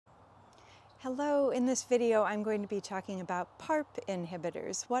Hello, in this video I'm going to be talking about PARP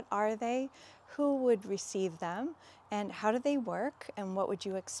inhibitors. What are they? Who would receive them? And how do they work? And what would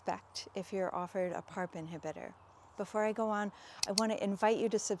you expect if you're offered a PARP inhibitor? Before I go on, I want to invite you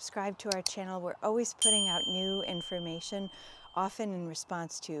to subscribe to our channel. We're always putting out new information, often in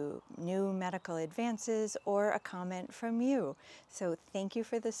response to new medical advances or a comment from you. So thank you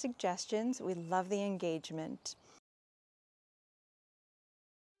for the suggestions. We love the engagement.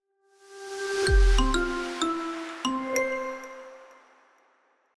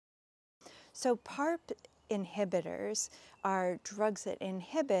 So PARP inhibitors are drugs that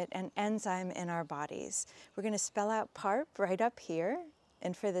inhibit an enzyme in our bodies. We're going to spell out PARP right up here,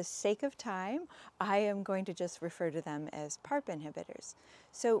 and for the sake of time, I am going to just refer to them as PARP inhibitors.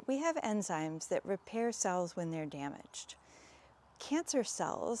 So we have enzymes that repair cells when they're damaged. Cancer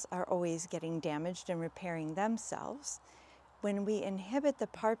cells are always getting damaged and repairing themselves. When we inhibit the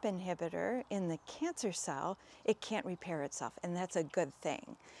PARP inhibitor in the cancer cell, it can't repair itself, and that's a good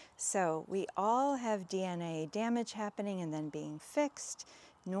thing. So we all have DNA damage happening and then being fixed.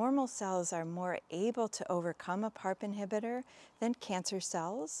 Normal cells are more able to overcome a PARP inhibitor than cancer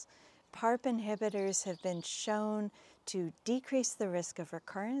cells. PARP inhibitors have been shown to decrease the risk of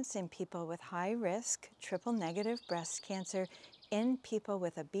recurrence in people with high risk triple-negative breast cancer in people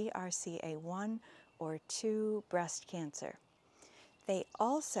with a BRCA1 or 2 breast cancer. They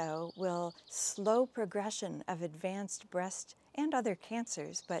also will slow progression of advanced breast and other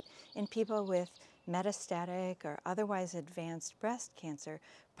cancers, but in people with metastatic or otherwise advanced breast cancer,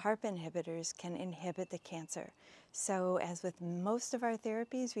 PARP inhibitors can inhibit the cancer. So as with most of our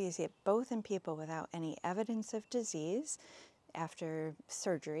therapies, we use it both in people without any evidence of disease after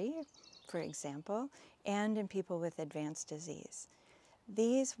surgery, for example, and in people with advanced disease.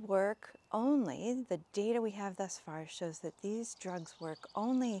 These work only, the data we have thus far shows that these drugs work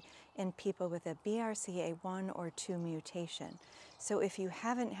only in people with a BRCA1 or 2 mutation. So if you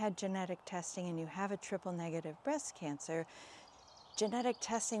haven't had genetic testing and you have a triple-negative breast cancer, genetic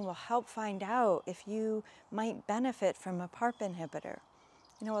testing will help find out if you might benefit from a PARP inhibitor.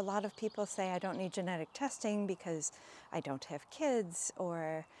 You know, a lot of people say I don't need genetic testing because I don't have kids,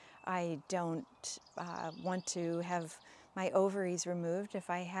 or I don't want to have my ovaries removed if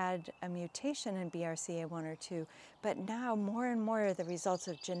I had a mutation in BRCA1 or 2. But now more and more the results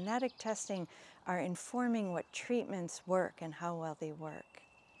of genetic testing are informing what treatments work and how well they work.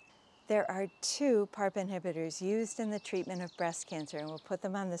 There are 2 PARP inhibitors used in the treatment of breast cancer, and we'll put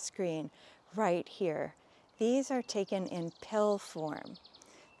them on the screen right here. These are taken in pill form.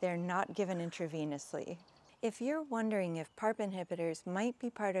 They're not given intravenously. If you're wondering if PARP inhibitors might be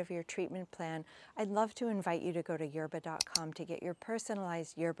part of your treatment plan, I'd love to invite you to go to Yerbba.com to get your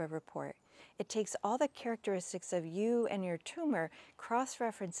personalized Yerbba report. It takes all the characteristics of you and your tumor,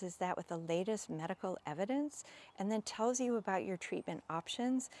 cross-references that with the latest medical evidence, and then tells you about your treatment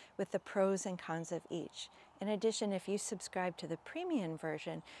options with the pros and cons of each. In addition, if you subscribe to the premium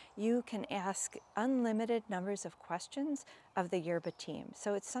version, you can ask unlimited numbers of questions of the Yerbba team.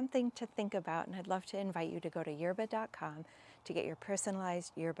 So it's something to think about, and I'd love to invite you to go to Yerbba.com to get your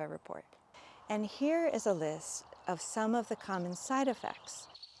personalized Yerbba report. And here is a list of some of the common side effects.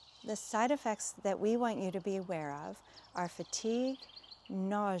 The side effects that we want you to be aware of are fatigue,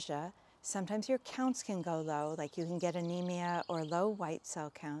 nausea, sometimes your counts can go low, like you can get anemia or low white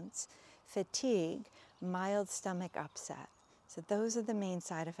cell counts, fatigue, mild stomach upset. So those are the main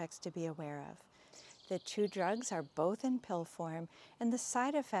side effects to be aware of. The 2 drugs are both in pill form, and the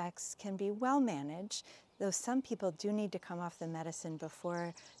side effects can be well managed, though some people do need to come off the medicine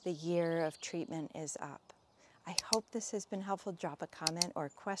before the year of treatment is up. I hope this has been helpful. Drop a comment or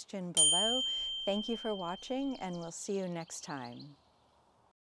question below. Thank you for watching, and we'll see you next time.